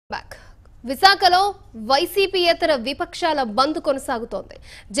Back విశాఖలో వైసీపీయేతర విపక్షాల బంద్ కొనసాగుతోంది.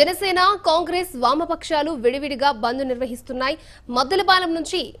 జనసేన, కాంగ్రెస్, వామపక్షాలు విడివిడిగా బంద్ నిర్వహిస్తున్నాయి. మద్దలపాలెం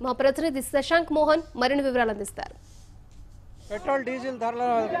నుంచి మా ప్రతినిధి శశాంక్ మోహన్ మరిన్ని వివరాలు అందిస్తారు. పెట్రోల్ డీజిల్ ధరల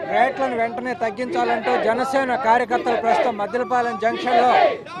రేట్లను వెంటనే తగ్గించాలంటూ జనసేన కార్యకర్తలు ప్రస్తుతం మద్దలపాలెం జంక్షన్లో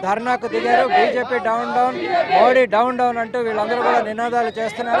ధర్నాకు దిగారు. BJP down down, Modi down down అంటూ వీళ్ళందరూ కూడా నినాదాలు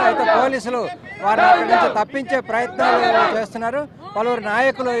చేస్తున్నారు. అయితే పోలీసులు వారిని అక్కడి నుంచి తప్పించే ప్రయత్నాలు చేస్తున్నారు. పలువురు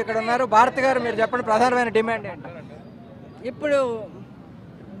నాయకులు ఇక్కడ ఉన్నారు. భారత్ గారు, మీరు చెప్పండి, ప్రధానమైన డిమాండ్ ఏంటి? ఇప్పుడు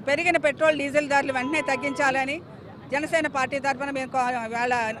పెరిగిన పెట్రోల్ డీజిల్ ధరలు వెంటనే తగ్గించాలని జనసేన పార్టీ తరఫున మేము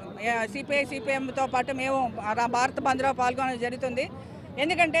వేళ సిపిఎంతో పాటు మేము భారత్ బంద్లో పాల్గొనడం జరుగుతుంది.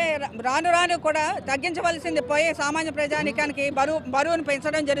 ఎందుకంటే రాను కూడా తగ్గించవలసింది పోయే సామాన్య ప్రజానికానికి బరువును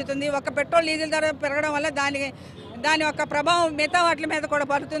పెంచడం జరుగుతుంది. ఒక పెట్రోల్ డీజిల్ ధర పెరగడం వల్ల దాని యొక్క ప్రభావం మిగతా వాటి మీద కూడా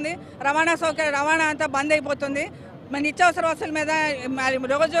పడుతుంది. రవాణా అంతా బంద్ అయిపోతుంది. నిత్యావసర వస్తువుల మీద,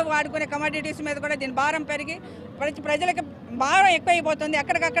 రోజు వాడుకునే కమోడిటీస్ మీద కూడా దీని భారం పెరిగి ప్రజలకు భారం ఎక్కువైపోతుంది.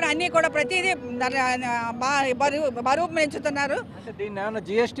 ఎక్కడికక్కడ అన్నీ కూడా ప్రతిదీ బరువు పెంచుతున్నారు. దీన్ని ఏమైనా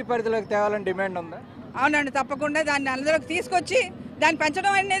జీఎస్టీ పరిధిలోకి తేవాలని డిమాండ్ ఉందా? అవునండి, తప్పకుండా దాన్ని అందులోకి తీసుకొచ్చి దాన్ని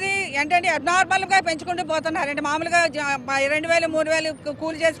పెంచడం అనేది ఏంటంటే అబ్నార్మల్గా పెంచుకుంటూ పోతున్నారు. అంటే మామూలుగా 2000, 3000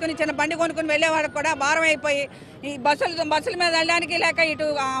 కూలి చేసుకుని చిన్న బండి కొనుక్కుని వెళ్ళేవాడికి కూడా భారం అయిపోయి ఈ బస్సుల మీద వెళ్ళడానికి లేక ఇటు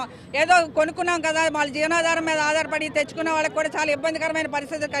ఏదో కొనుక్కున్నాం కదా వాళ్ళ జీవనాధారం మీద ఆధారపడి తెచ్చుకున్న వాళ్ళకి కూడా చాలా ఇబ్బందికరమైన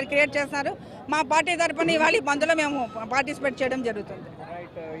పరిస్థితులు క్రియేట్ చేస్తున్నారు. మా పార్టీ తరఫున ఇవాళ ఈ బంద్లో మేము పార్టిసిపేట్ చేయడం జరుగుతుంది.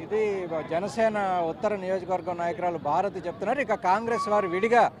 ఇది జనసేన ఉత్తర నియోజకవర్గం నాయకురాలు భారత్ చెప్తున్నారు. ఇక కాంగ్రెస్ వారు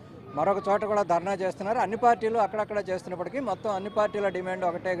విడిగా మరొక చోట కూడా ధర్నా చేస్తున్నారు. అన్ని పార్టీలు అక్కడక్కడ చేస్తున్నప్పటికీ మొత్తం అన్ని పార్టీల డిమాండ్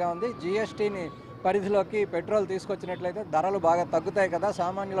ఒకటేగా ఉంది. జీఎస్టీని పరిధిలోకి పెట్రోల్ తీసుకొచ్చినట్లయితే ధరలు బాగా తగ్గుతాయి కదా,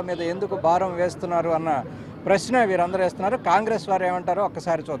 సామాన్యుల మీద ఎందుకు భారం వేస్తున్నారు అన్న ప్రశ్న వీరందరూ వేస్తున్నారు. కాంగ్రెస్ వారు ఏమంటారో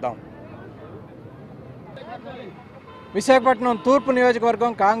ఒక్కసారి చూద్దాం. విశాఖపట్నం తూర్పు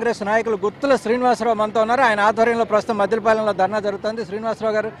నియోజకవర్గం కాంగ్రెస్ నాయకులు గుత్తుల శ్రీనివాసరావు మనతో ఉన్నారు. ఆయన ఆధ్వర్యంలో ప్రస్తుతం మద్దలపాలెంలో ధర్నా జరుగుతుంది.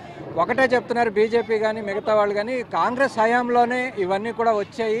 శ్రీనివాసరావు గారు, ఒకటే చెప్తున్నారు, బీజేపీ కానీ మిగతా వాళ్ళు కానీ కాంగ్రెస్ హయాంలోనే ఇవన్నీ కూడా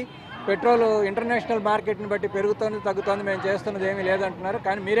వచ్చాయి, పెట్రోల్ ఇంటర్నేషనల్ మార్కెట్ని బట్టి పెరుగుతోంది తగ్గుతోంది, మేము చేస్తున్నది ఏమీ లేదంటున్నారు.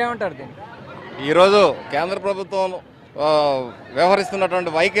 కానీ మీరేమంటారు దీన్ని? ఈరోజు కేంద్ర ప్రభుత్వం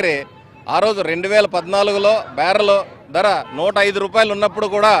వ్యవహరిస్తున్నటువంటి వైఖరి ఆ రోజు 2014లో బ్యారెల్ ధర 105 రూపాయలు ఉన్నప్పుడు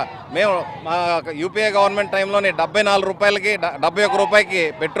కూడా మేము మా యూపీఏ గవర్నమెంట్ టైంలోని 74 రూపాయలకి 71 రూపాయకి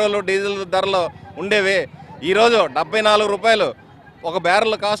పెట్రోల్ డీజిల్ ధరలు ఉండేవి. ఈరోజు 74 రూపాయలు ఒక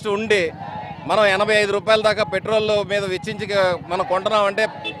బ్యారెల్ కాస్ట్ ఉండి మనం 85 రూపాయల దాకా పెట్రోల్ మీద వెచ్చించి మనం కొంటున్నామంటే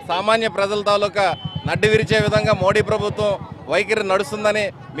సామాన్య ప్రజల తాలూకా నడ్డి విరిచే విధంగా మోడీ ప్రభుత్వం వైఖరి నడుస్తుందని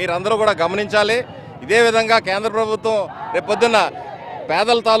మీరందరూ కూడా గమనించాలి. ఇదే విధంగా కేంద్ర ప్రభుత్వం రేపొద్దున్న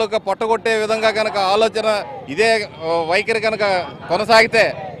పేదల తాలూకా పొట్టగొట్టే విధంగా కనుక ఆలోచన ఇదే వైఖరి కనుక కొనసాగితే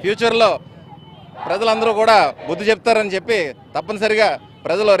ఫ్యూచర్లో ప్రజలందరూ కూడా బుద్ధి చెప్తారని చెప్పి తప్పనిసరిగా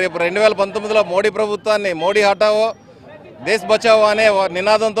ప్రజలు రేపు 2019లో మోడీ ప్రభుత్వాన్ని మోడీ హటావో దేశ్ బచావో అనే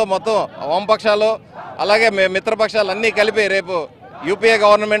నినాదంతో మొత్తం వామపక్షాలు అలాగే మిత్రపక్షాలు అన్నీ కలిపి రేపు యూపీఏ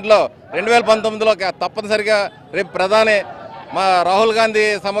గవర్నమెంట్లో 2019లో తప్పనిసరిగా రేపు ప్రధాని మా రాహుల్ గాంధీ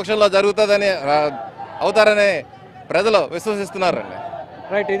సమక్షంలో జరుగుతుందని అవుతారని ప్రజలు విశ్వసిస్తున్నారండి.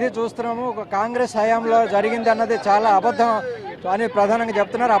 రైట్, ఇది చూస్తున్నాము. ఒక కాంగ్రెస్ హయాంలో జరిగింది అన్నది చాలా అబద్ధం అని ప్రధానంగా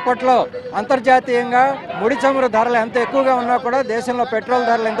చెప్తున్నారు. అప్పట్లో అంతర్జాతీయంగా ముడి చమురు ధరలు ఎంత ఎక్కువగా ఉన్నా కూడా దేశంలో పెట్రోల్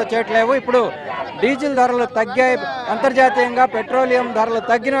ధరలు ఎంత చేయట్లేవు. ఇప్పుడు డీజిల్ ధరలు తగ్గాయి, అంతర్జాతీయంగా పెట్రోలియం ధరలు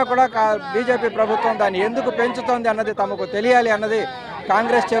తగ్గినా కూడా బీజేపీ ప్రభుత్వం దాన్ని ఎందుకు పెంచుతోంది అన్నది తమకు తెలియాలి అన్నది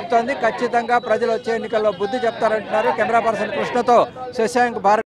కాంగ్రెస్ చెబుతోంది. ఖచ్చితంగా ప్రజలు వచ్చే ఎన్నికల్లో బుద్ధి చెప్తారంటున్నారు. కెమెరా పర్సన్ కృష్ణతో శశాంక్, భారత్.